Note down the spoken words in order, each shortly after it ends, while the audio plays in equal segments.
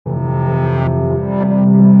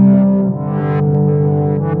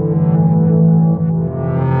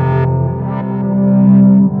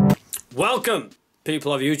Welcome,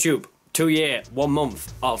 people of YouTube, 2 year, 1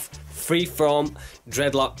 month of freeform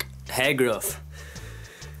dreadlock hair growth.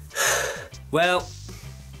 Well,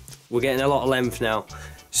 we're getting a lot of length now.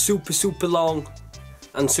 Super long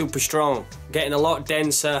and super strong. Getting a lot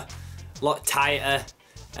denser, a lot tighter.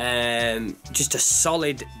 Just a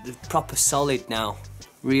solid, proper solid now.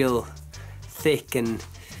 Real thick and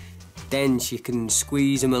dense. You can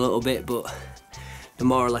squeeze them a little bit, but they're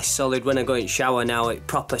more or less solid. When I go in shower now, it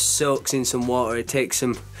proper soaks in some water. It takes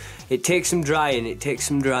some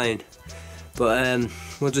drying. But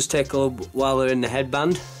we'll just take a look while they're in the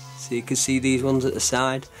headband, so you can see these ones at the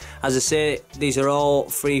side. As I say, these are all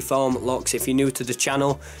freeform locks. If you're new to the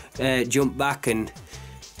channel, jump back to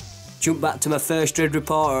my first dread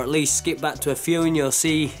report, or at least skip back to a few, and you'll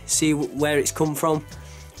see where it's come from,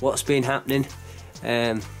 what's been happening.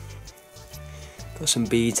 Got some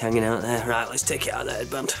beads hanging out there. Right, let's take it out of the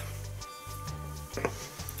headband.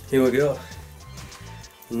 Here we go.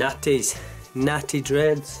 Natty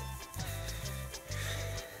dreads.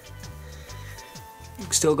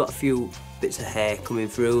 Still got a few bits of hair coming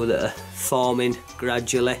through that are forming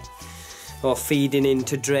gradually, or feeding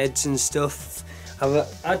into dreads and stuff.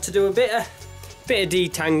 I've had to do a bit of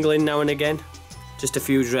detangling now and again. Just a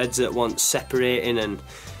few dreads that want separating,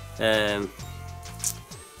 and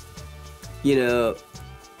you know,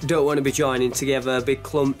 don't want to be joining together big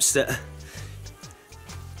clumps that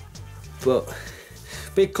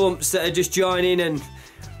are just joining, and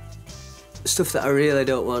stuff that I really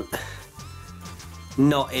don't want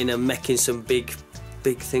knotting and making some big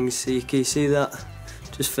things. So can you see that?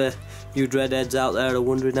 Just for you dreadheads out there are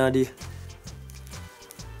wondering, how do you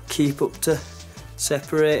keep up to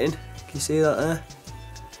separating? Can you see that there?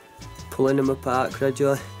 Pulling them apart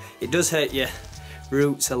gradually. It does hurt your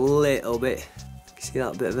roots a little bit. You can see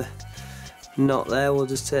that bit of a knot there. We'll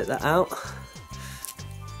just take that out.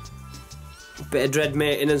 Bit of dread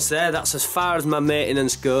maintenance there. That's as far as my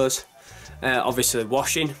maintenance goes. Obviously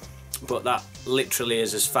washing, but that literally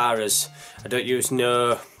is as far as. I don't use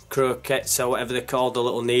no croquettes or whatever they're called, the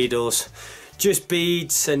little needles. Just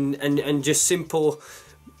beads and just simple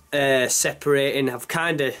separating. I've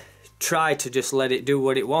kind of tried to just let it do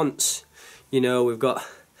what it wants. You know, we've got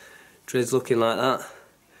dreads looking like that.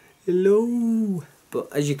 Hello. But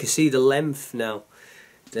as you can see, the length now,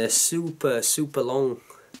 they're super long.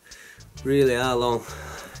 Really are long.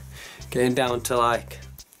 Getting down to like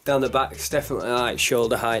down the back, it's definitely like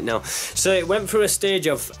shoulder height now. So it went through a stage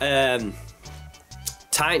of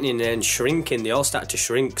tightening and shrinking. They all started to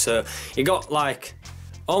shrink, so it got like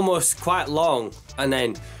almost quite long and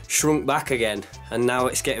then shrunk back again, and now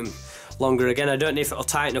it's getting longer again. I don't know if it'll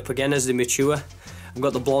tighten up again as they mature. I've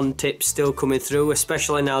got the blonde tips still coming through,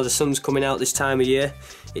 especially now the sun's coming out this time of year.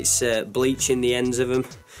 It's bleaching the ends of them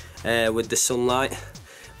with the sunlight.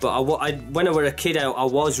 But when I was a kid, I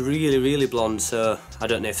was really blonde, so I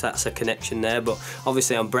don't know if that's a connection there. But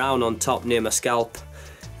obviously I'm brown on top near my scalp,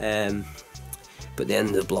 but the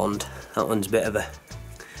ends are blonde. That one's a bit of a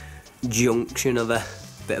junction of a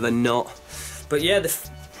bit of a knot. But yeah, the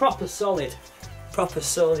proper solid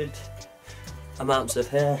amounts of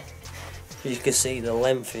hair. As you can see, the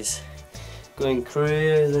length is going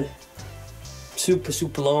crazy. Super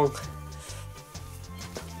long.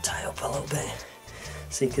 Tie up a little bit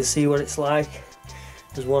so you can see what it's like.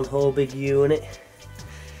 There's one whole big unit.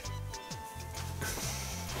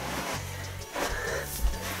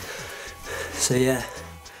 So yeah,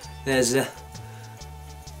 there's the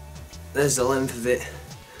length of it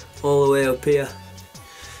all the way up here.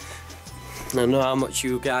 I know how much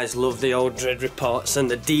you guys love the old dread reports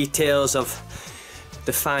and the details of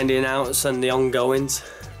the finding outs and the ongoings.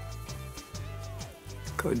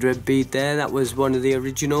 Got a dread bead there. That was one of the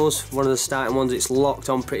originals, one of the starting ones. It's locked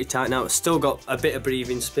on pretty tight now. It's still got a bit of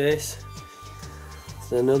breathing space.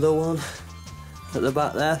 There's another one at the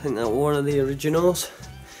back there. I think that's one of the originals.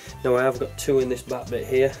 Now I have got two in this back bit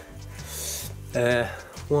here.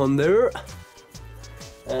 One there,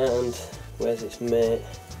 and where's its mate?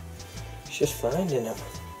 It's just finding them.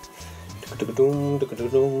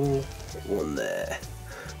 One there.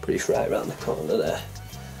 Pretty right around the corner there.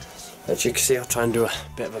 As you can see, I'll try and do a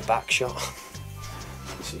bit of a back shot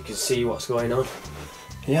so you can see what's going on.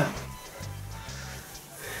 Yeah.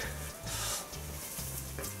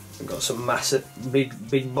 We've got some massive,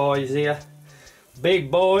 big boys here. Big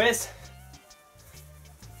boys.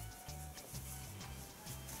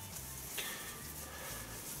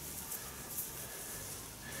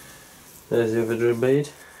 There's the other dread bead.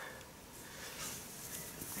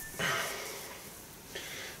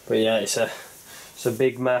 But yeah, it's a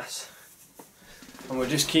big mass, and we're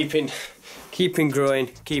just keeping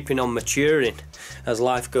growing, keeping on maturing as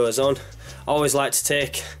life goes on. I always like to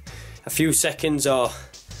take a few seconds, or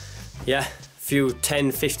yeah, a few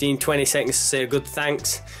 10, 15, 20 seconds to say a good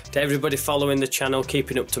thanks to everybody following the channel,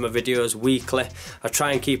 keeping up to my videos weekly. I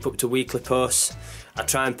try and keep up to weekly posts. I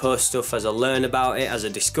try and post stuff as I learn about it, as I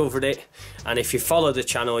discovered it, and if you follow the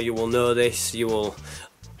channel you will know this, you will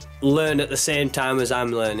learn at the same time as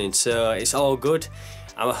I'm learning, so it's all good.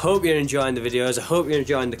 And I hope you're enjoying the videos, I hope you're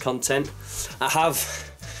enjoying the content. I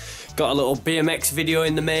have got a little BMX video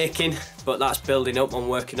in the making, but that's building up. I'm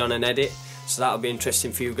working on an edit, so that'll be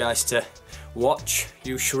interesting for you guys to watch,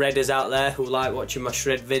 you shredders out there who like watching my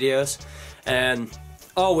shred videos.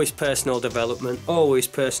 Always personal development, always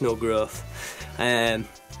personal growth,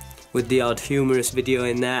 with the odd humorous video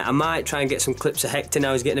in there. I might try and get some clips of Hector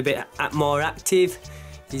now. He's getting a bit more active.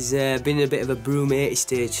 He's been in a bit of a broom 80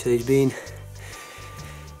 stage, so he's been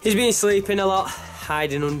sleeping a lot,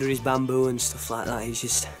 hiding under his bamboo and stuff like that. He's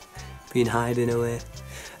just been hiding away,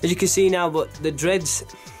 as you can see now. But the dreads,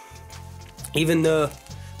 even though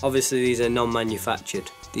obviously these are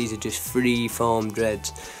non-manufactured, these are just free-form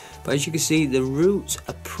dreads, but as you can see the roots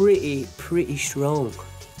are pretty strong.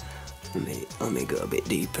 Let me go a bit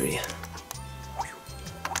deeper here.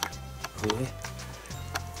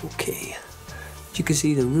 Okay, as you can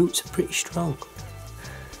see the roots are pretty strong,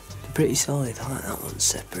 they're pretty solid. I like that one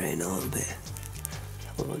separating a little bit.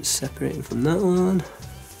 That one's separating from that one.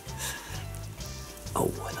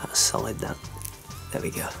 Oh, that's solid, that. There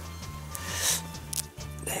we go.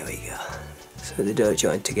 There we go. So they don't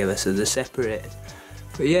join together, so they're separate.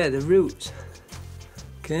 But yeah, the roots.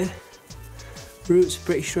 Okay. Roots are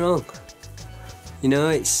pretty strong. You know,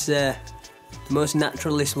 it's the most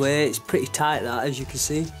naturalist way. It's pretty tight, that, as you can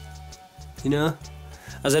see. You know?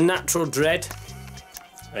 As a natural dread.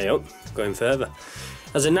 Hey up, going further.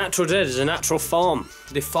 As a natural dread, as a natural form,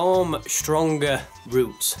 they form stronger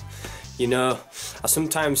roots. You know, I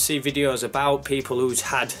sometimes see videos about people who's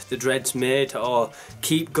had the dreads made or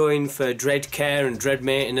keep going for dread care and dread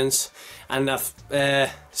maintenance, and I've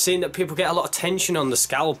seen that people get a lot of tension on the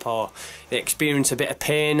scalp, or they experience a bit of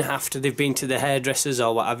pain after they've been to the hairdressers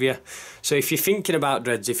or what have you. So if you're thinking about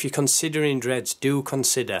dreads, if you're considering dreads, do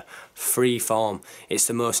consider free form. It's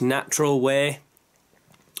the most natural way,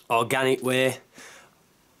 organic way,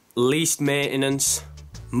 least maintenance,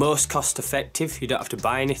 most cost effective. You don't have to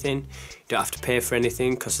buy anything, you don't have to pay for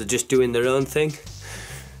anything, because they're just doing their own thing.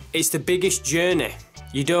 It's the biggest journey.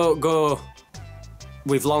 You don't go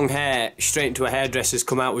with long hair straight into a hairdresser's,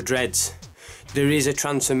 come out with dreads. There is a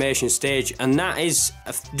transformation stage, and that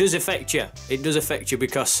does affect you. It does affect you,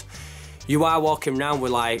 because you are walking around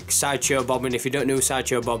with like sideshow bob, and if you don't know who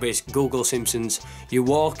sideshow bob is, Google Simpsons. You're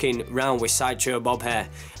walking around with sideshow bob hair,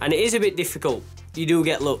 and it is a bit difficult. You do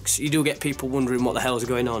get looks, you do get people wondering what the hell's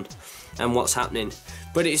going on and what's happening.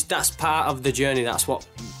 But that's part of the journey. That's what,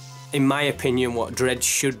 in my opinion, what dreads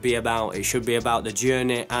should be about. It should be about the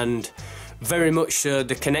journey, and very much so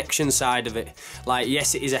the connection side of it. Like,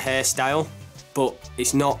 yes, it is a hairstyle, but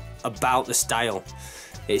it's not about the style.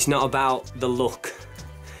 It's not about the look.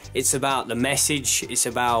 It's about the message. It's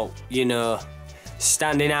about, you know,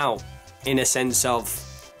 standing out in a sense of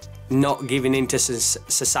not giving in to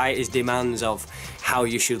society's demands of how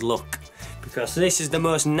you should look, because this is the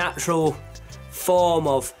most natural form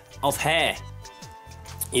of hair.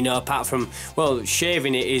 You know, apart from, well,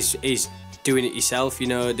 shaving it is doing it yourself. You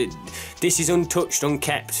know, this is untouched,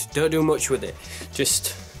 unkept. Don't do much with it.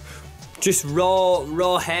 Just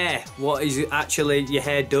raw hair. What is actually your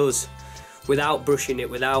hair does, without brushing it,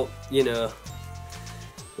 without, you know.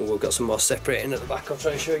 Well, we've got some more separating at the back. I'll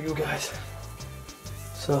try and show you guys.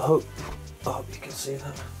 So I hope you can see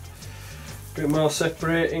that. Bit more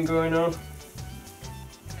separating going on.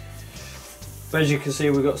 But as you can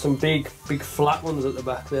see, we've got some big flat ones at the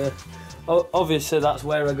back there. Obviously that's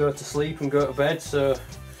where I go to sleep and go to bed, so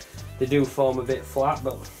they do form a bit flat,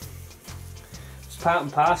 but it's part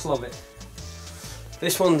and parcel of it.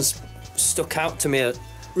 This one's stuck out to me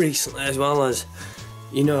recently, as well as,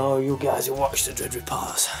 you know, you guys who watch the Dread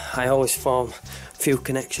Reports, I always form few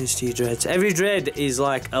connections to your dreads. Every dread is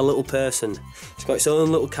like a little person. It's got its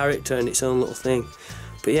own little character and its own little thing.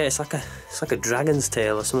 But yeah, it's like a dragon's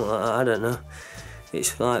tail or something like that. I don't know.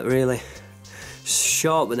 It's like really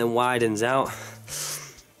short but then widens out. A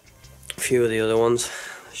few of the other ones.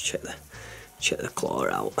 Let's check the claw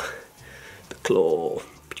out. The claw.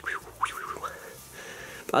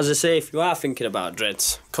 But as I say, if you are thinking about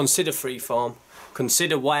dreads, consider freeform.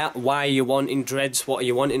 Consider why you're wanting dreads. What are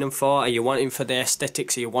you wanting them for? Are you wanting for the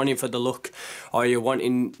aesthetics? Are you wanting for the look? Or are you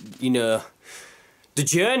wanting, you know, the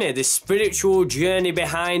journey, the spiritual journey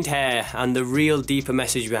behind hair and the real deeper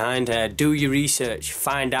message behind hair? Do your research.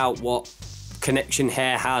 Find out what connection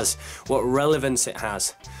hair has, what relevance it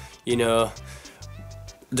has. You know,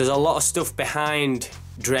 there's a lot of stuff behind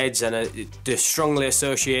dreads, and they're strongly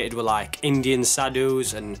associated with like Indian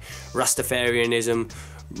sadhus and Rastafarianism.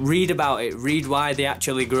 Read about it, read why they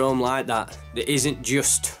actually grow them like that. It isn't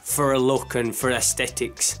just for a look and for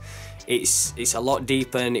aesthetics. It's a lot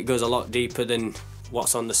deeper, and it goes a lot deeper than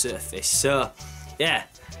what's on the surface. So yeah,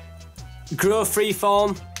 grow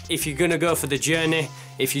freeform if you're gonna go for the journey.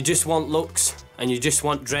 If you just want looks and you just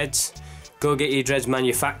want dreads, go get your dreads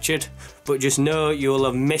manufactured, but just know you'll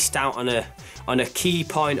have missed out on a key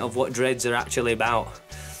point of what dreads are actually about.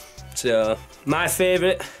 So my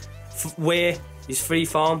favourite way is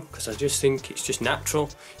freeform, because I just think it's just natural.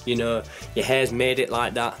 You know, your hair's made it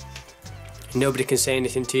like that. Nobody can say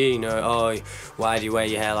anything to you, you know, oh, why do you wear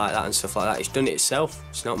your hair like that and stuff like that. It's done it itself.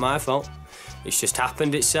 It's not my fault. It's just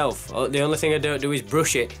happened itself. The only thing I don't do is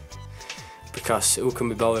brush it, because who can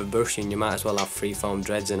be bothered brushing? You might as well have freeform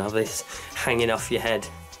dreads and have this hanging off your head.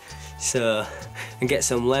 So, and get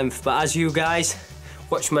some length. But as you guys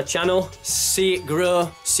watch my channel, see it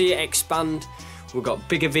grow, see it expand. We've got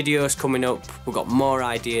bigger videos coming up, we've got more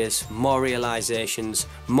ideas, more realizations,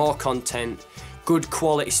 more content, good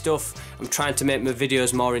quality stuff. I'm trying to make my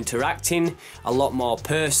videos more interacting, a lot more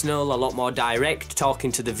personal, a lot more direct,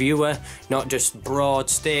 talking to the viewer, not just broad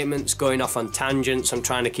statements going off on tangents. I'm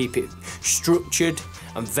trying to keep it structured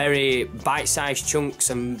and very bite-sized chunks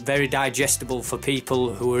and very digestible for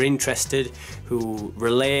people who are interested, who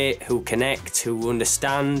relate, who connect, who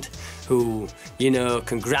understand, who, you know,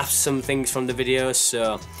 can grasp some things from the videos.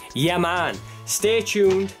 So yeah man, stay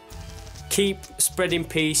tuned. Keep spreading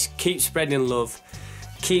peace, keep spreading love,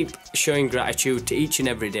 keep showing gratitude to each and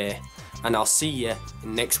every day, and I'll see you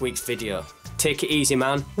in next week's video. Take it easy,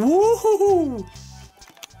 man. Woohoo!